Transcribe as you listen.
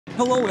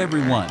Hello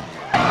everyone.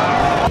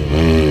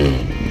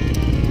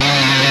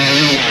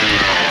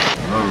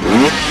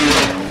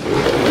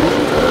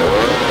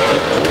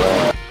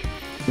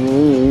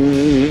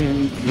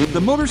 The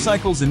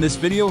motorcycles in this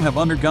video have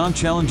undergone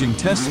challenging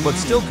tests but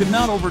still could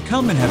not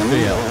overcome and have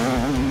failed.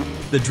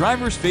 The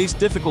drivers faced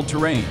difficult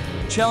terrain,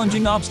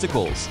 challenging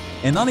obstacles,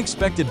 and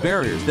unexpected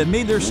barriers that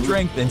made their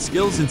strength and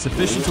skills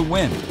insufficient to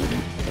win.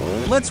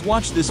 Let's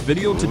watch this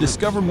video to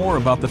discover more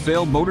about the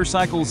failed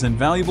motorcycles and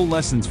valuable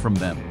lessons from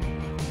them.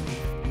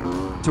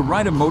 To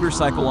ride a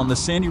motorcycle on the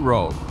sandy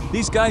road,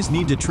 these guys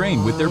need to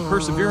train with their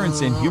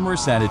perseverance and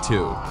humorous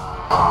attitude.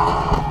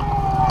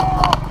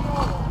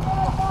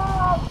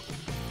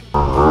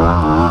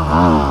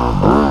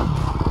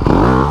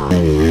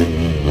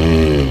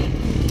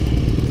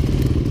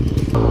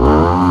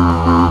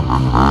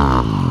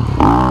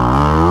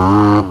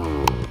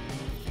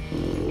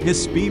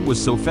 His speed was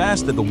so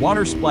fast that the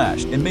water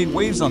splashed and made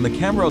waves on the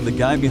camera of the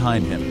guy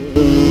behind him.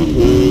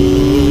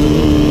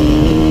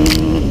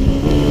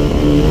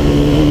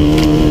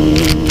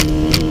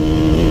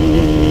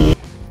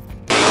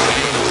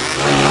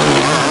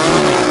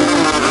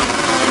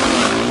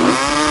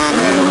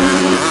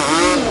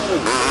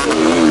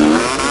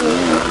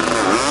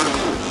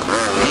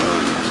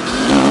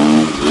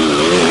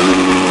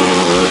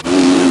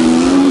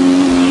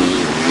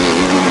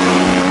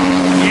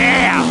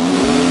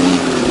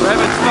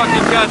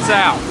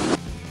 Out.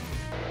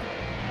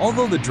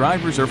 Although the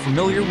drivers are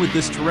familiar with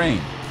this terrain,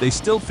 they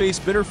still face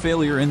bitter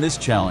failure in this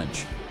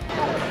challenge.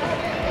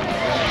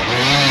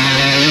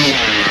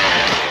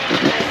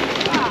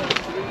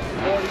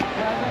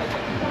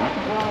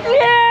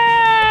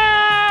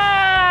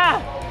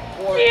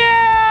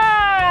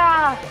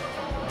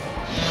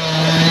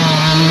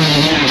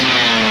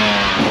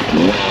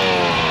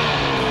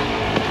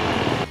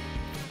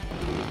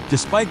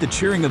 Despite the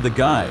cheering of the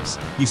guys,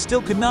 he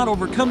still could not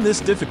overcome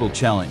this difficult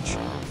challenge.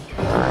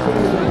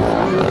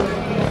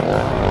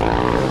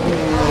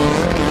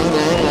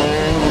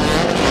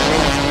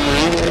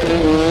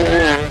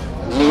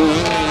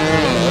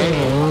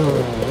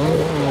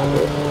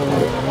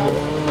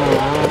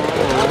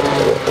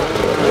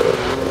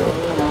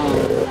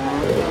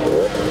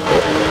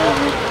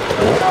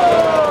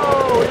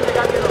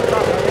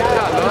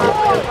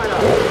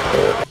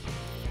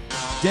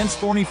 Dense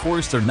thorny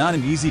forests are not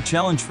an easy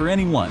challenge for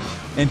anyone,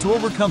 and to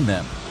overcome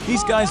them,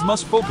 these guys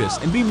must focus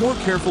and be more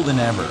careful than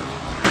ever.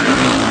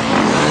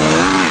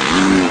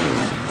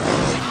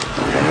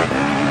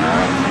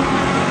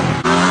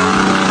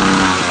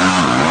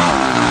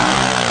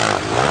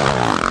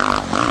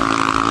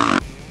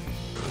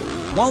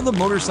 While the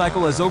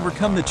motorcycle has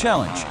overcome the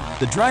challenge,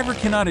 the driver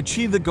cannot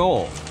achieve the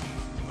goal.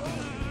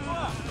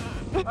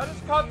 I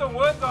just caught the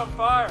woods on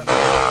fire.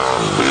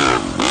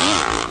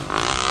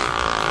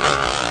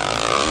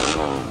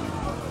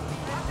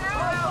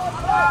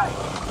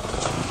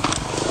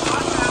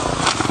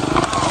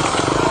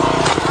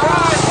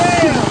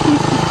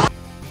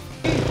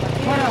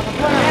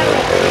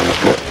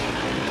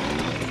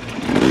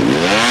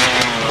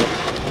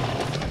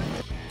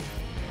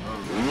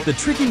 The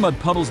tricky mud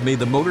puddles made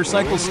the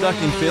motorcycle stuck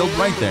and failed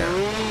right there.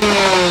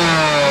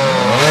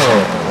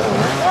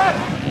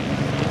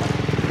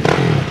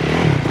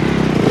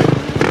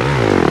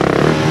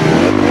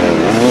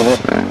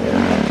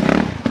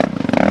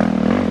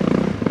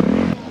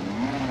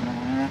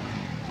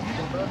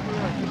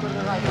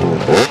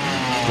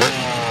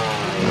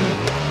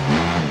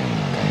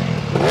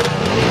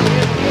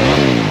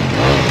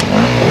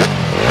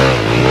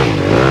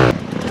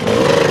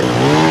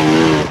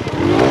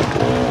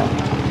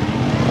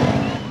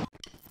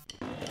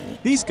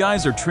 These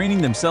guys are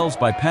training themselves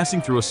by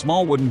passing through a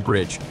small wooden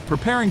bridge,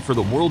 preparing for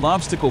the World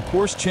Obstacle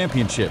Course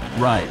Championship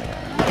ride.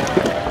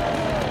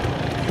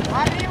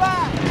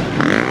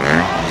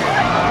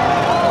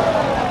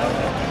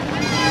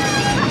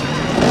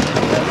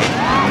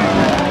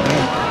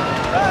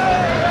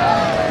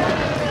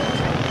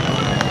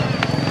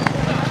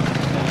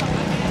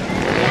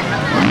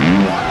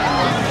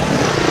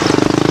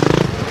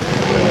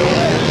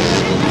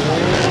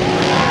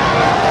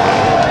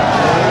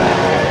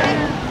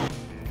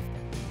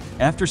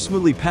 After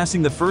smoothly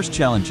passing the first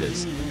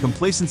challenges,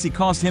 complacency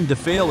caused him to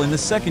fail in the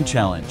second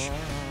challenge.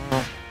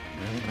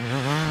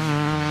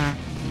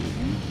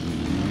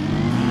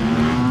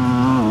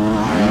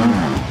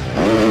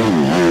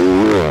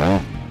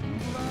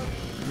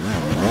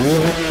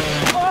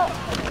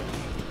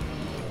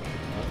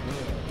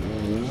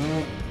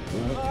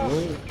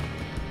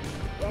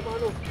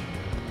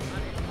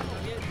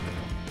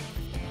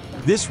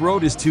 This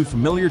road is too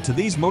familiar to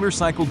these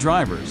motorcycle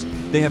drivers.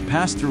 They have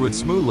passed through it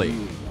smoothly.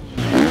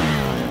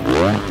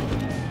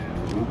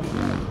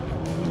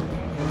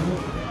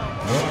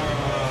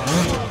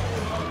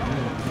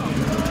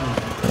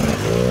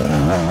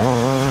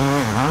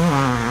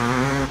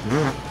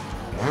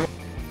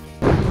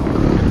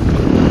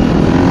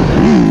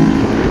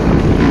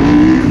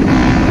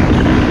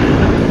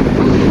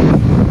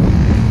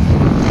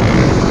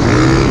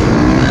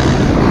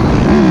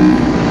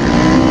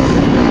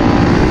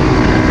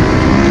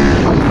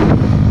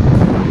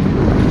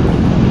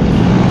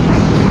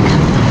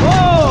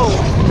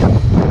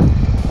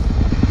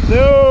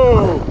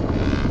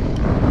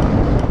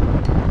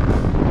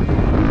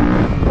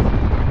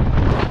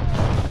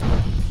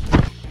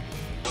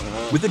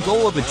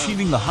 goal of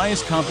achieving the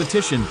highest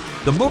competition,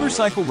 the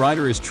motorcycle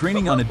rider is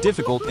training on a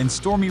difficult and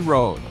stormy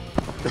road.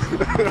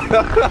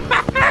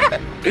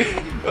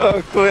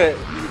 Oh, quit.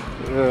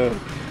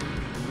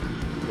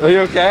 Are you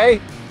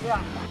okay?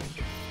 Yeah.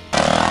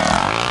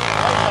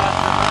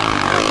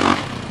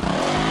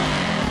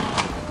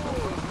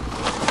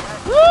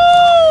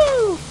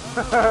 Woo!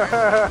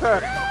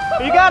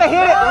 You gotta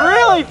hit it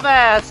really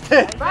fast.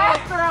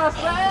 Faster, I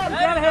said! You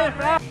gotta hit it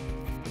fast.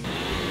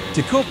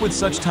 To cope with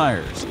such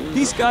tires,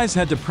 these guys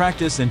had to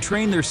practice and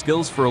train their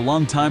skills for a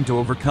long time to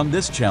overcome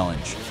this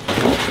challenge.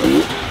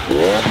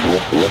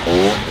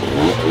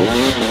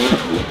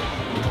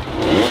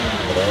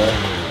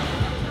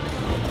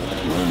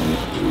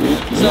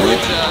 So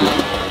it's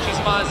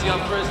Chizmazi on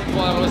first,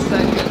 Poirot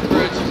second,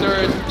 Birch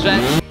third,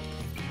 Jack.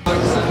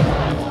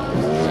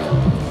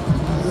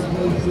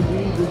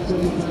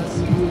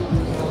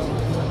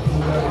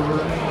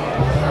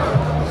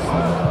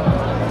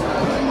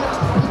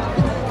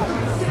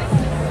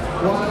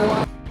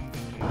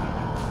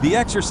 The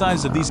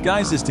exercise of these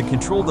guys is to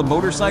control the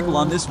motorcycle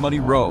on this muddy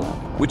road,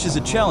 which is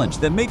a challenge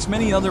that makes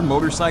many other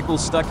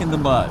motorcycles stuck in the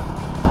mud.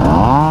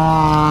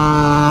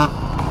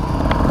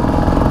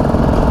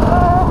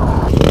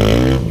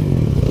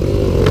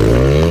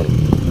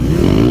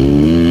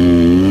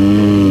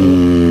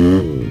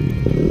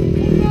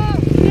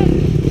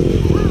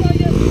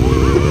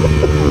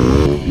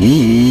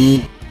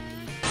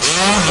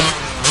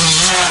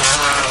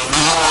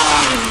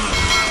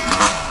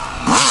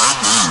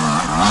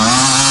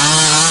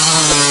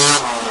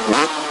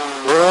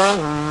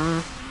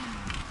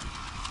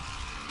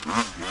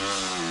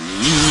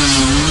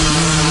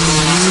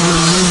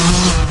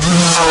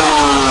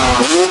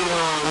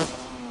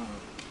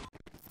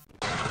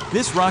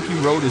 This rocky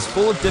road is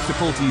full of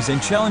difficulties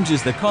and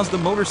challenges that cause the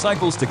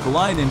motorcycles to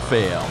collide and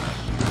fail.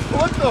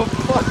 What the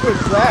fuck was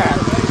that?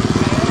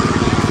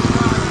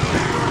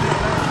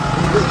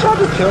 Just tried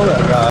to kill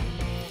that guy.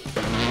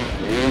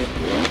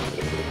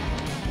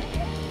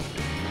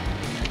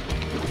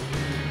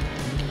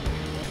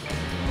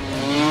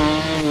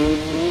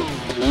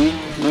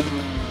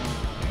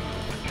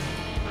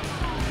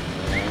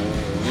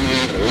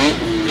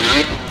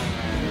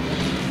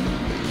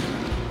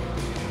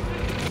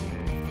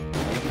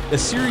 A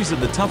series of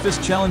the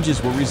toughest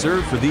challenges were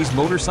reserved for these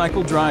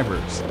motorcycle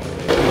drivers.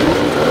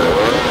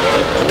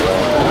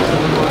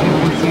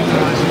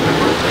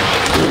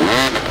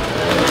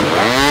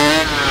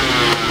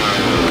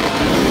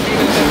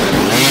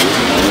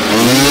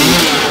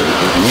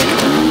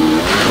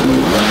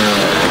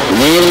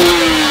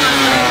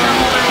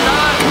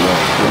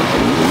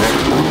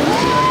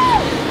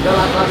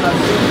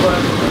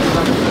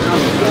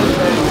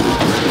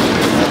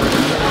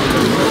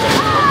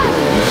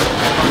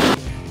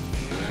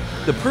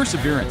 The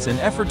perseverance and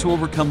effort to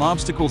overcome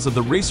obstacles of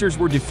the racers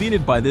were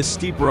defeated by this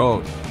steep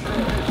road.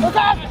 Look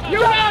up! You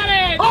got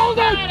it! Hold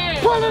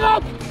it! Pull it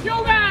up! You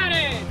got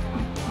it!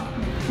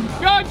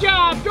 Good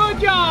job! Good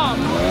job!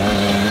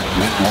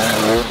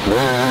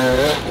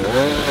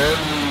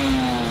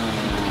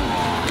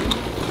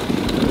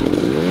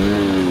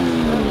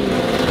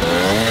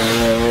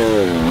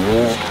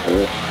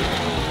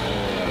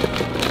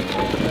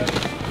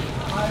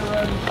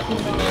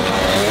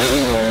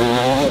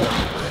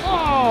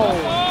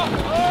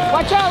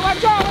 Watch out,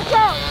 watch out, watch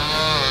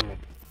out!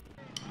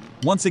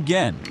 Once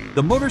again,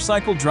 the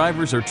motorcycle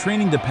drivers are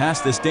training to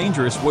pass this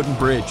dangerous wooden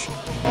bridge.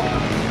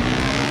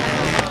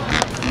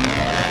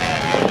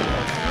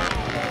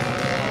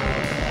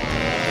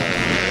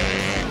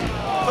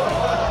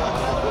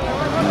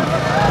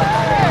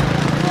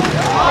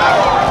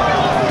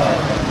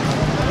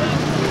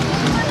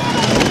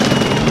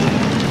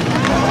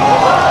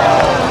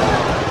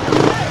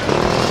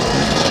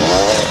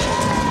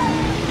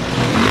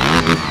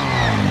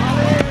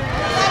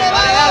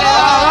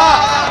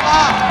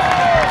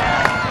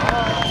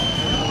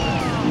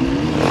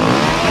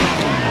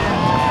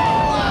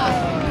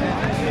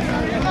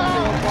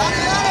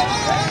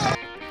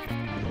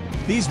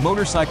 These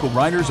motorcycle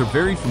riders are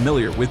very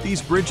familiar with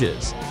these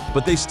bridges,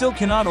 but they still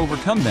cannot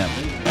overcome them.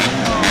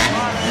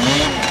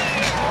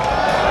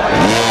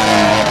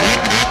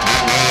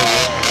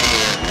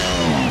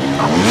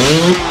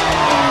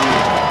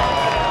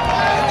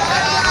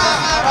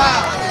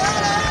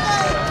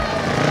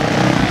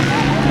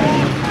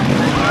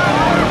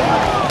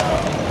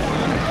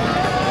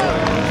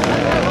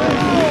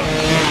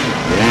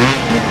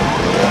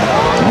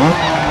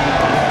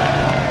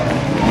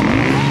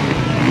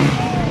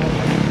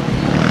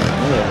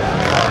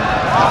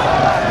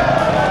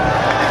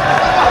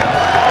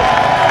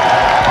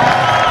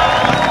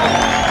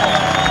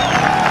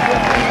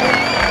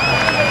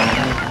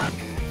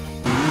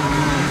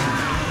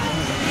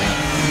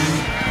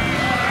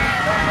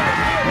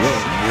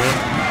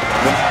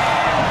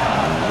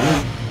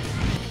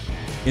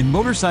 In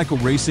motorcycle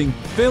racing,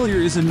 failure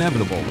is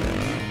inevitable.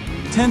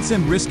 Tense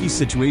and risky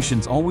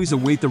situations always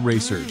await the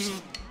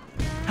racers.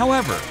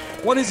 However,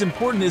 what is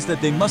important is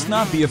that they must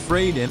not be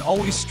afraid and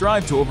always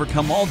strive to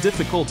overcome all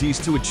difficulties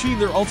to achieve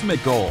their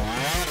ultimate goal.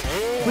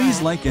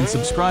 Please like and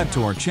subscribe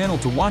to our channel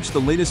to watch the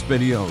latest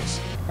videos.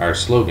 Our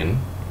slogan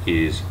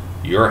is,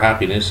 "Your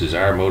happiness is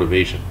our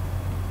motivation."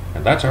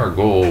 And that's our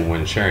goal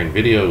when sharing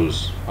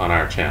videos on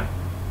our channel.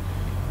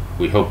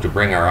 We hope to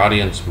bring our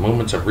audience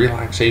moments of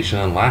relaxation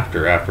and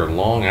laughter after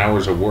long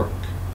hours of work.